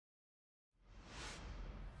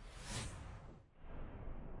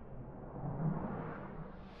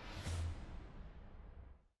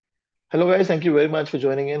Hello, guys. Thank you very much for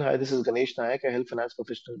joining in. Hi, this is Ganesh Nayak. I help finance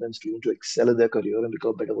professionals and students to excel in their career and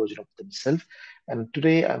become a better version of themselves. And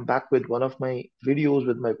today I'm back with one of my videos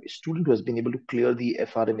with my student who has been able to clear the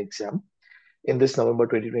FRM exam in this November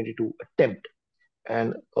 2022 attempt.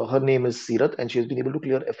 And her name is Seerat, and she has been able to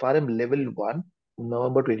clear FRM Level 1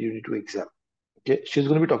 November 2022 exam. Okay, she's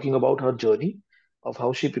going to be talking about her journey of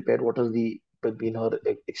how she prepared, what been her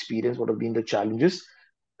experience, what have been the challenges,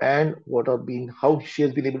 and what have been how she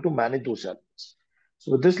has been able to manage those challenges.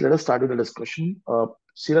 So with this, let us start with the discussion.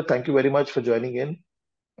 Sira, thank you very much for joining in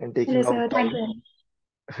and Hello, taking sir. out Thank time.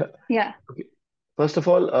 you. Yeah. Okay. First of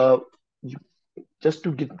all, you, just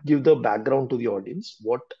to give the background to the audience,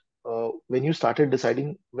 what when you started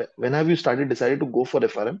deciding, when have you started decided to go for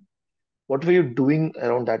FRM? What were you doing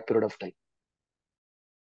around that period of time?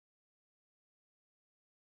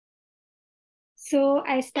 So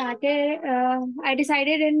I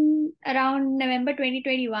decided in around November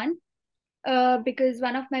 2021 because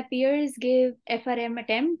one of my peers gave FRM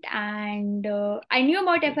attempt and I knew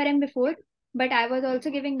about Okay. FRM before, but I was also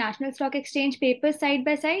giving National Stock Exchange papers side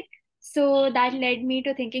by side. So that led me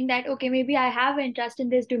to thinking that, okay, maybe I have interest in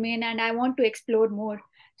this domain and I want to explore more.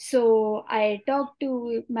 So I talked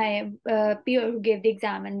to my peer who gave the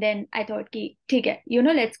exam and then I thought, ki, theek hai,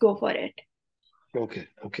 let's go for it. Okay,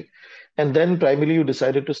 okay. And then primarily you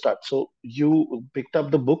decided to start. So you picked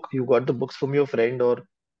up the book, you got the books from your friend or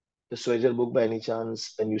the SCHWESER book by any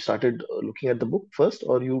chance, and you started looking at the book first,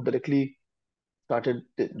 or you directly started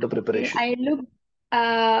the Okay, preparation? I looked.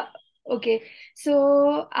 Uh, okay,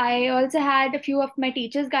 so I also had a few of my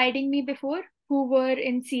teachers guiding me before who were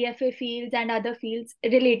in CFA fields and other fields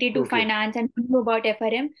related to Okay, finance and knew about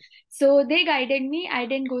FRM. So they guided me. I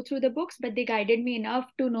didn't go through the books, but they guided me enough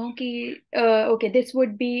to know ki, okay, this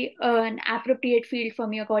would be an appropriate field for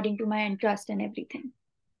me according to my interest and everything.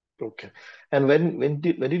 okay. And when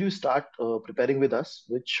did you start preparing with us?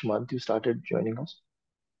 Which month you started joining us?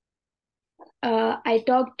 I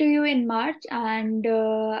talked to you in March and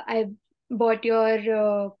I bought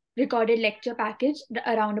your recorded lecture package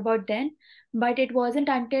around about then. But it wasn't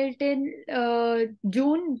until till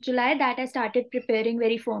June, July that I started preparing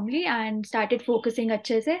very firmly and started focusing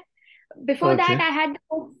अच्छे से. Before that, Okay. I had the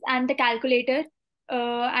books and the calculator,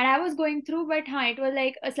 and I was going through, but हाँ, it was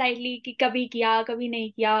like a slightly कि कभी किया, कभी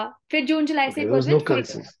नहीं किया. फिर June, July Okay. से it was very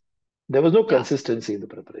full. There was no Yeah, consistency in the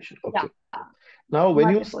preparation. yeah, Okay. Now,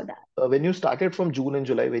 not before that. when you started from June and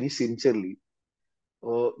July very sincerely,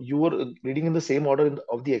 you were reading in the same order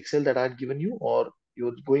of the Excel that I had given you, or you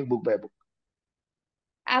were going book by book?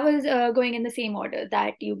 I was going in the same order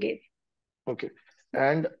that you gave. Okay.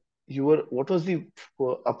 And what was the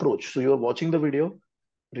approach? So you were watching the video,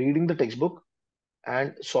 reading the textbook,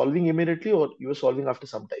 and solving immediately, or you were solving after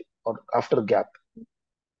some time or after a gap?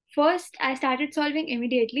 First, I started solving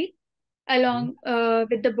immediately Mhm. along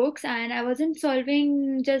with the books, and I wasn't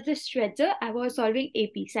solving just the SCHWESER, I was solving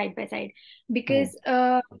AP side by side Hmm. because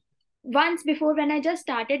once before when I just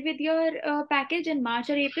started with your package in March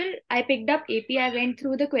or April, I picked up AP. I went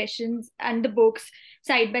through the questions and the books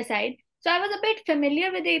side by side. So I was a bit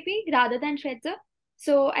familiar with AP rather than SCHWESER.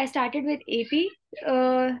 So I started with AP.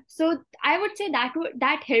 So I would say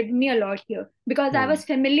that helped me a lot here because I Hmm. was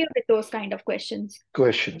familiar with those kind of questions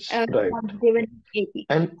Questions, right? given AP.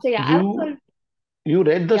 And So yeah, I was you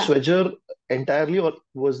read the yeah. SCHWESER entirely, or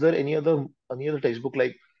was there any other textbook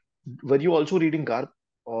like? Were you also reading GARP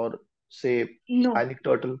or say No, Panic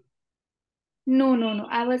Turtle? no.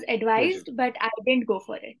 I was SCHWESER. advised, but I didn't go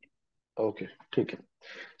for it. Okay, ठीक है.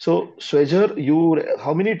 So SCHWESER,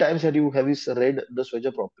 how many times have you read the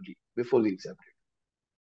SCHWESER properly before the exam?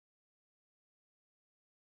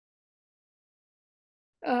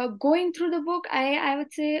 Going through the book, I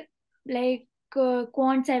would say like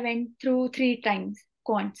quants I went through 3 times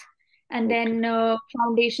quants, and Okay, then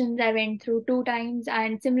foundations I went through 2 times,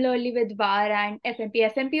 and similarly with VAR and FMP.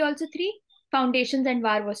 FMP also three, foundations and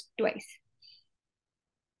VAR was twice.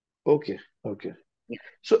 okay, okay. Yeah.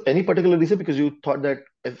 So any particular reason because you thought that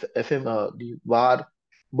FM, the VAR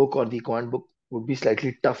book or the quant book would be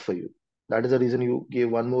slightly tough for you. That is the reason you gave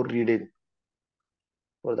one more reading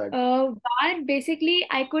for that. VAR basically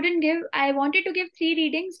I couldn't give. I wanted to give 3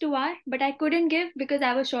 readings to VAR, but I couldn't give because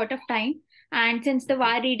I was short of time. And since the Okay.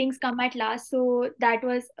 VAR readings come at last, so that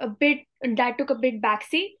took a bit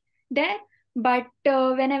backseat there. But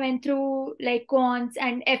when I went through like quants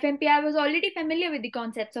and FMP, I was already familiar with the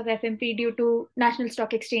concepts of FMP due to National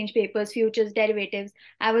Stock Exchange papers, futures, derivatives.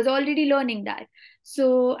 I was already learning that.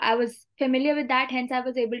 So I was familiar with that, hence I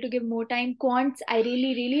was able to give more time. Quants, I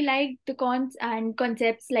really liked the quants and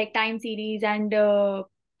concepts like time series and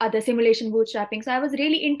other simulation bootstrapping. So I was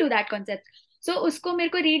really into that concept. सो उसको मेरे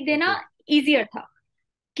को read देना Okay. Easier था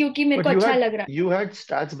क्योंकि मेरे But को अच्छा लग रहा। you had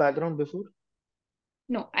stats background before?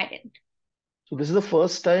 No I didn't. So this is the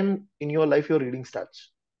first time in your life you're reading stats.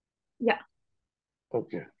 या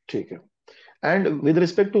Okay, ठीक है. And with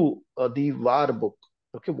respect to the VAR book,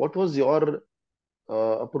 okay, what was your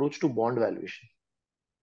approach to bond valuation?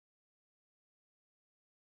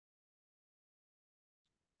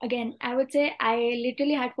 again, I would say I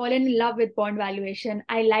literally had fallen in love with bond valuation.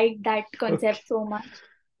 I liked that Okay, concept so much.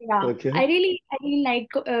 Yeah, okay, I really like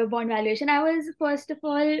bond valuation. I was, first of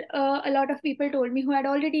all, a lot of people told me who had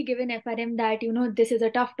already given FRM that, this is a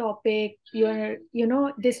tough topic.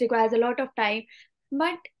 This requires a lot of time.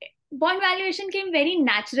 But bond valuation came very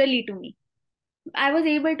naturally to me. I was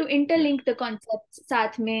able to okay, interlink the concept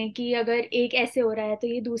साथ में कि अगर एक ऐसे हो रहा है तो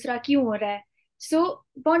ये दूसरा क्यों हो रहा है. So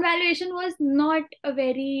bond valuation was not a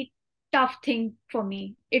very tough thing for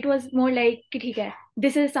me. It was more like कि ठीक है,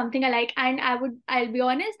 this is something I like, and I'll be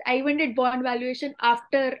honest, I even did bond valuation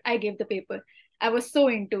after I gave the paper. I was so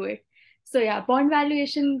into it. So yeah, bond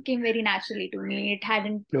valuation came very naturally to me.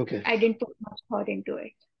 okay, I didn't put much thought into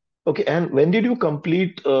it. okay. And when did you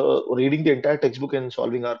complete reading the entire textbook and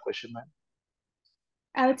solving our question, man?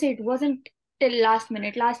 I would say it wasn't till last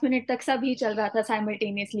minute. Last minute तक सब ही चल रहा था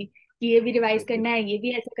simultaneously कि ये भी revise Okay. करना है, ये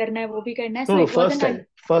भी ऐसे करना है, वो भी करना है. No, So no, it wasn't at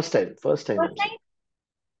first time, first I'm saying. time.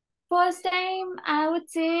 First time, I would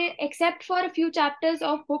say, except for a few chapters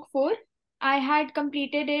of book 4, I had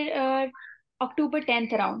completed it October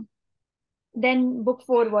 10th around. Then book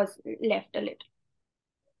 4 was left a little.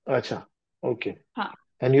 Acha, okay. हाँ,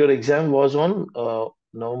 And your exam was on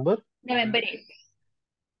November? November 8th.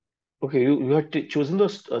 Okay, you had chosen the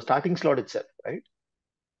starting slot itself, right?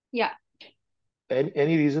 Yeah.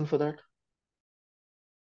 Any reason for that?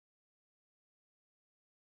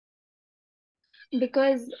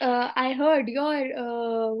 Because I heard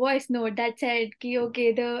your voice note that said कि okay,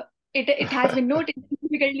 it has been noted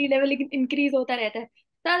difficulty level increase होता रहता है.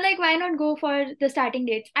 So I'm like, why not go for the starting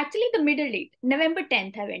dates? Actually, the middle date, November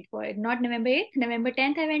 10th, I went for it, not November 8th. November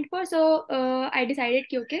 10th I went for. So I decided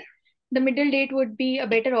कि okay, the middle date would be a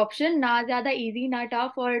better option. ना ज़्यादा easy, ना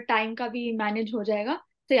tough, और time का भी manage हो जाएगा.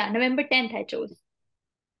 So yeah, November 10th I chose.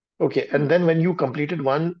 Okay, and then when you completed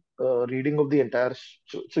one reading of the entire,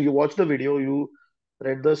 so you watched the video, you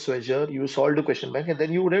read the SCHWESER, you solved the question bank, and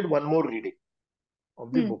then you did one more reading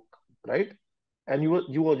of the Hmm. book, right? And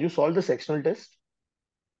you solved the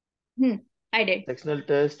Hmm. I did. sectional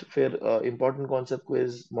test, फिर important concept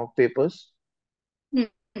quiz, mock papers. Hmm.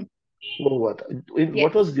 वो हुआ था. What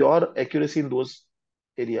Yes. was your accuracy in those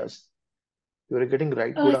areas? You were getting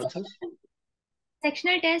right good answers?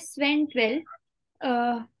 Sectional tests went well.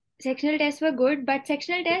 Uh, Sectional tests were good, but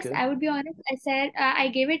sectional tests, Okay. I would be honest, I said I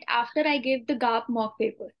gave it after I gave the GAP mock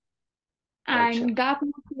paper. Acha. And GAP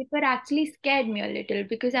mock paper actually scared me a little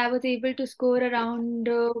because I was able to score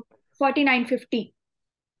around 4950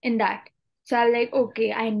 in that. So I was like,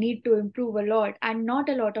 okay, I need to improve a lot, and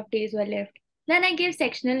not a lot of days were left. Then I gave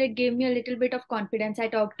sectional, it gave me a little bit of confidence. I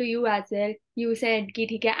talked to you as well. You said,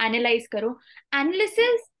 ki, theek hai, analyze karo.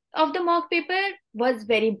 Analysis of the mock paper was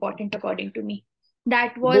very important according to me.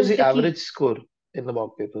 That What was was the the key. average score in the mock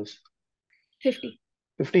papers? 50.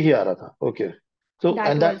 50 ही आ रहा था. Okay. So, That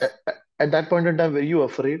and that was at that point in time, were you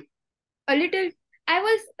afraid? a little. I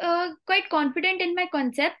was quite confident in my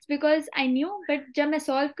concepts because I knew, but जब मैं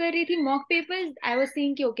solve कर रही थी mock papers, I was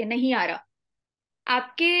thinking कि okay, नहीं आ रहा.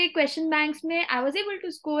 आपके question banks में I was able to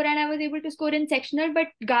score, and I was able to score in sectional,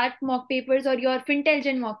 but गार्ट mock papers और your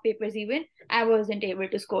फिंटेलिजेंट mock papers even I wasn't able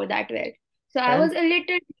to score that well. So I was And a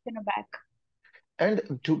little taken aback.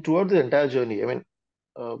 throughout the entire journey, I mean,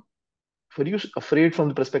 uh, were you afraid from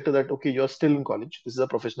the perspective that okay, you're still in college, this is a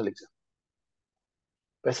professional exam?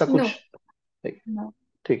 वैसा कुछ No, नहीं. no,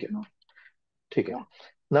 ठीक है, no. ठीक है. Yeah.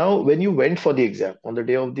 Now, when you went for the exam, on the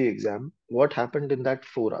day of the exam, what happened in that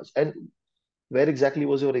 4 hours? And where exactly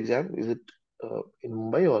was your exam? Is it in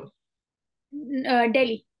Mumbai or Delhi,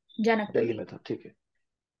 Delhi Janakpuri. में था? ठीक है.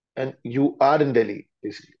 And you are in Delhi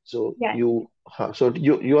basically. So Yes. you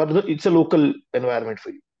are it's a local environment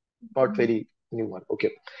for you, not Mhm. very new one.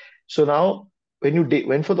 Okay. So now when you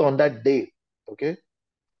went for on that day, okay,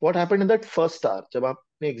 what happened in that first hour जब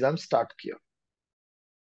आपने exam start किया?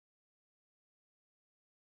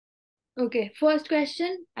 Okay, first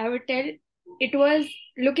question, I would tell it was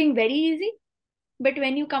looking very easy, but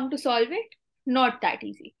when you come to solve it, not that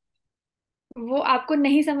easy. वो आपको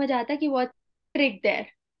नहीं समझ आता कि what trick there.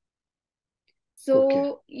 Okay.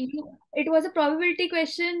 So it was a probability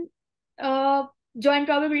question. Joint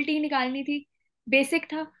probability निकालनी थी. Basic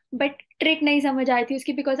था, but trick नहीं समझ आई थी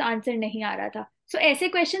उसकी बिकॉज आंसर नहीं आ रहा था. सो ऐसे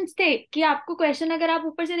क्वेश्चंस थे कि आपको क्वेश्चन अगर आप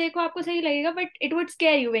ऊपर से देखो आपको सही लगेगा, but it would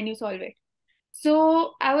square you when you solve it. So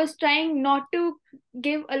I was trying not to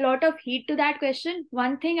give a lot of heat to that question.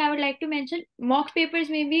 One thing I would like to mention, mock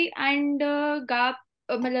papers maybe and GAP,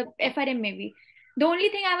 matlab FRM maybe. The only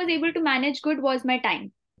thing I was able to manage good was my time.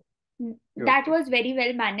 That Okay. was very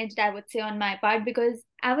well managed, I would say, on my part, because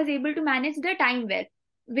I was able to manage the time well,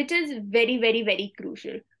 which is very, very, very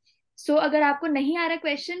crucial. So अगर आपको नहीं आ रहा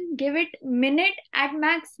question, give it minute at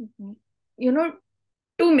max, you know,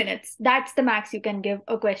 2 minutes. That's the max you can give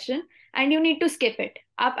a question, and you need to skip it.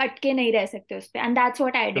 आप अटके नहीं रह सकते उस पे, and that's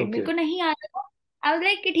what I did. मेरे Okay. को नहीं आ रहा था, I was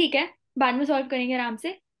like कि ठीक है, बाद में solve करेंगे आराम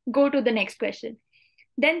से. Go to the next question.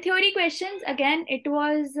 Then theory questions, again it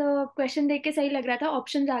was question देख के सही लग रहा था,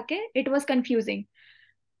 options आके it was confusing.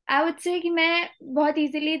 I would say कि मैं बहुत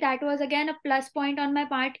easily, that was again a plus point on my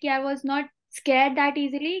part, कि I was not scared that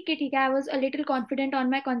easily, कि ठीक है, I was a little confident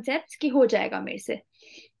on my concepts कि हो जाएगा मेरे से.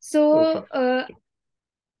 So Okay.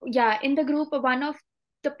 yeah, in the group one of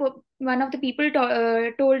the people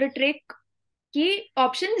told a trick कि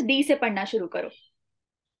options D से पढ़ना शुरू करो.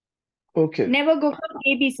 Okay. Never go from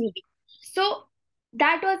A B C D. So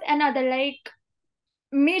that was another like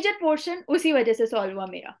major portion उसी वजह से solve हुआ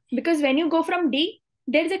मेरा, because when you go from D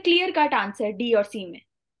there is a clear cut answer D और C में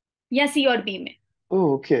या C और B में.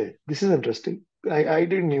 Oh, okay. This is interesting. I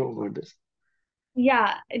didn't know about this.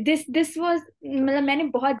 Yeah, this was, मतलब मैंने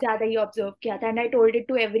बहुत ज्यादा ही ऑब्जर्व किया था, and I told it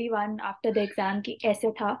to everyone after the exam कि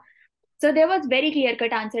ऐसे था. So there was very clear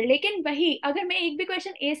cut answer. लेकिन वही अगर मैं एक भी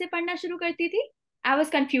क्वेश्चन ए से पढ़ना शुरू करती थी, I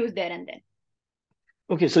was confused there and then.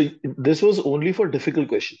 Okay, so this was only for difficult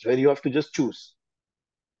questions where you have to just choose.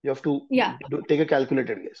 You have to Yeah. take a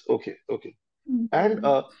calculated guess. Okay, okay. And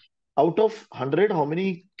Mhm. out of 100, how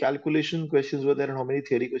many calculation questions were there and how many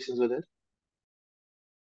theory questions were there?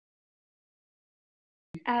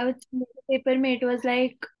 I would say paper में it was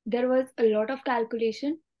like there was a lot of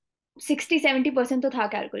calculation. 60-70% तो था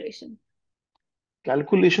calculation.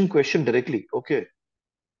 Calculation question directly. Okay.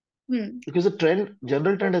 Hmm. Because the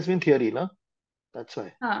general trend has been theory, na? That's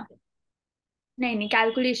why. हाँ. नहीं नहीं,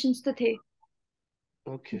 calculations तो थे.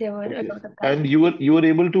 Okay, There were a okay. lot of And calculations. you were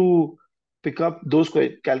able to pick up those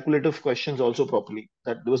calculative questions also properly.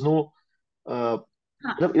 That there was no uh,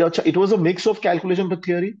 हाँ. it was a mix of calculation with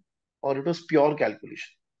theory, or it was pure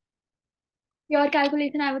calculation. Pure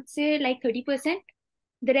calculation I would say like 30%.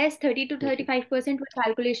 The rest 30 to Okay, 35% was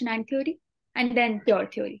calculation and theory, and then pure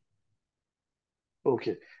theory.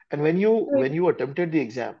 okay. And when you attempted the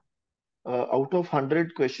exam, out of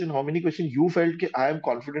 100 question, how many questions you felt कि I am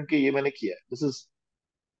confident कि ये मैंने किया है?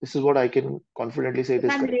 This is what I can confidently say it If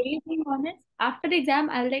is I'm correct. really being honest, after the exam,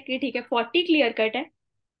 I was like, ये ठीक है, 40 clear cut है,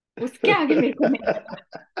 उसके आगे मेरे को नहीं पता.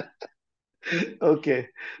 Okay,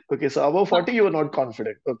 okay. So above हाँ. 40, you were not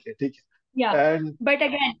confident. Okay, ठीक Yeah, है. And but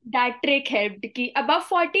again, that trick helped. कि above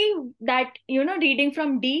 40, that reading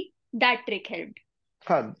from D, that trick helped.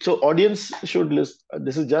 so audience should listen.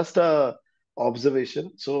 This is just a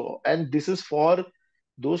observation. So, and this is for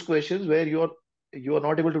those questions where you are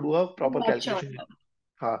not able to do a proper Not sure. calculation.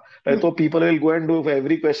 हाँ, Hmm. so people will go and do for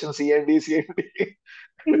every question C and D, C and D.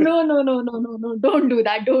 No, no, no, no, no, no. Don't do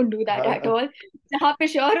that. Don't do that at हाँ, all. जहाँ पे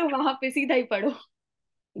sure हो वहां पे सीधा ही पढ़ो.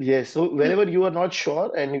 yes. So wherever you are not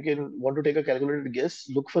sure and you can want to take a calculated guess,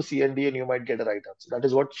 look for C and D and you might get a right answer. That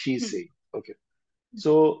is what she's Hmm. saying. Okay.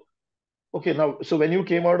 So okay, now so when you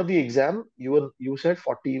came out of the exam, you said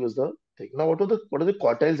 40 was the thing. Now what are the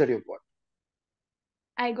quartiles that you've got?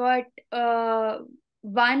 I got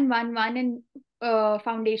 1 in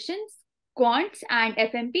foundations, quants, and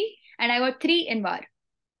FMP, and I got 3 in VAR.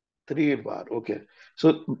 Three in bar. Okay.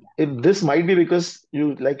 So this might be because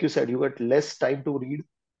you, like you said, you got less time to read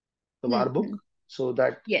the bar book. Hmm. So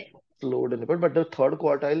that Yes. load in it. But the third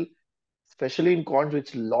quartile, especially in quant,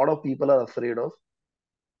 which a lot of people are afraid of.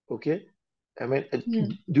 Okay. I mean,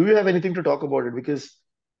 Hmm. do you have anything to talk about it? Because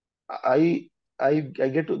I I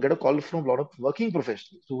get a call from a lot of working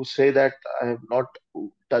professionals who say that I have not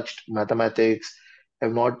touched mathematics,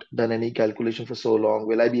 have not done any calculation for so long.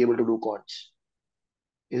 Will I be able to do quants?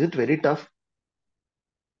 Is it very tough?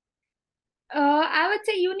 I would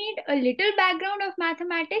say you need a little background of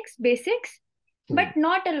mathematics, basics, but Hmm.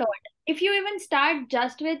 not a lot. If you even start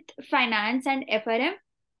just with finance and FRM,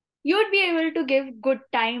 you'd be able to give good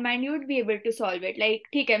time and you'd be able to solve it. Like,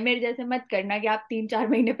 ठीक है, मेरे जैसे मत करना कि आप 3-4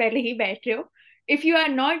 महीने पहले ही बैठ रहे हो. If you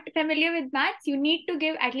are not familiar with maths, you need to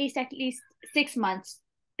give at least 6 months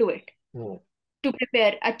to it Hmm. to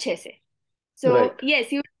prepare अच्छे से. So Right.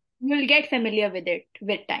 yes, you'll get familiar with it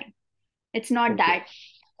with time. It's not Okay. that.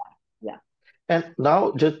 Yeah. And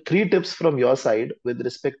now, just three tips from your side with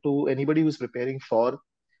respect to anybody who's preparing for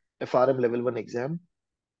FRM Level 1 exam,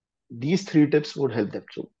 these three tips would help them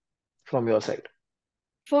through from your side?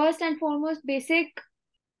 First and foremost basic,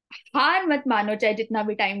 हार मत मानो चाहे जितना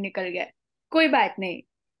भी time निकल गया, कोई बात नहीं,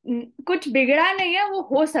 कुछ बिगड़ा नहीं है, वो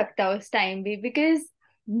हो सकता है उस टाइम भी, because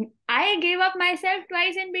I give up my self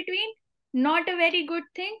twice in between, not a very good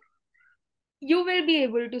thing. You will be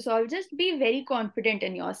able to solve. Just be very confident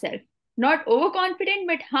in yourself. Not overconfident,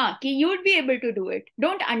 but कि you would be able to do it.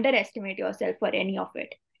 Don't underestimate yourself for any of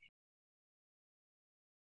it.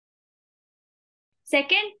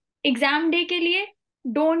 Second, exam day के लिए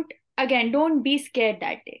don't be scared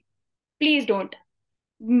that day. Please don't.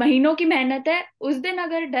 महीनों की मेहनत है, उस दिन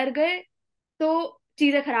अगर डर गए तो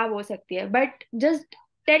चीजें खराब हो सकती है. But just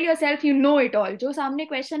tell your self you know it all. जो सामने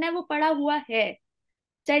क्वेश्चन है वो पढ़ा हुआ है,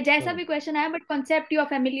 चाहे जैसा Hmm. भी क्वेश्चन आया, but concept you are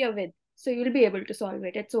familiar with, so you will be able to solve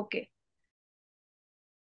it. It's okay.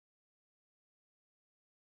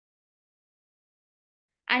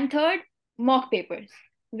 And third, mock papers.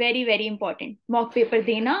 Very very important. Mock paper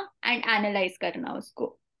देना एंड एनालाइज करना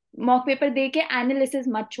उसको. मॉक पेपर दे के analysis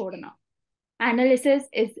मत छोड़ना. Analysis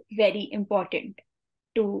is very important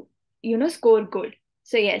to score good.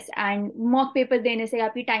 So yes, and mock paper देने से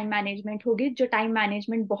आपकी time management होगी, जो टाइम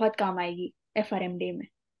मैनेजमेंट बहुत काम आएगी FRM डे में.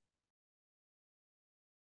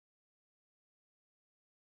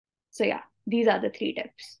 So yeah, these are the 3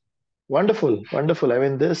 tips. Wonderful, wonderful. I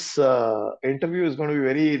mean, this interview is going to be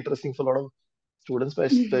very interesting for a lot of students,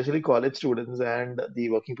 especially college students and the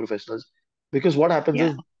working professionals. Because what happens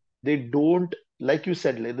Yeah. is they don't, like you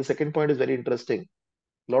said, like the second point is very interesting.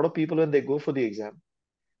 A lot of people, when they go for the exam,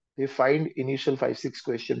 they find initial 5, 6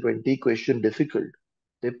 question, 20 question difficult.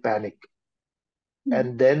 They panic.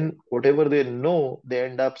 And then whatever they know, they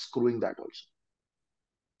end up screwing that also.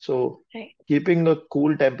 So Right. keeping a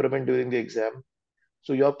cool temperament during the exam.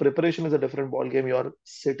 So your preparation is a different ball game. Your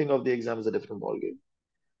sitting of the exam is a different ball game.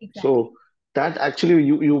 Exactly. So that actually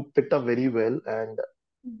you picked up very well. And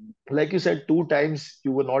like you said, 2 times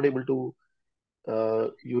you were not able to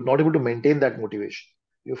maintain that motivation.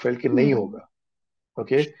 You felt कि नहीं होगा.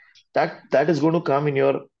 Okay, that is going to come in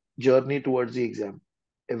your journey towards the exam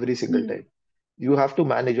every single time. You have to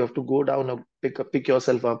manage. You have to go down and pick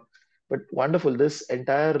yourself up. But wonderful. This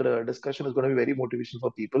entire discussion is going to be very motivational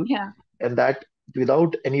for people, Yeah. and that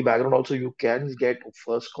without any background, also you can get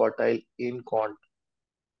first quartile in quant.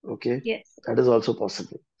 Okay, Yes. that is also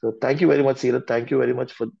possible. So thank you very much, Seerat. Thank you very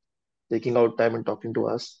much for taking out time and talking to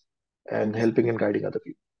us and Thank you so helping much. and guiding other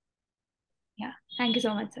people. Yeah. Thank you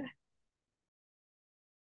so much, sir.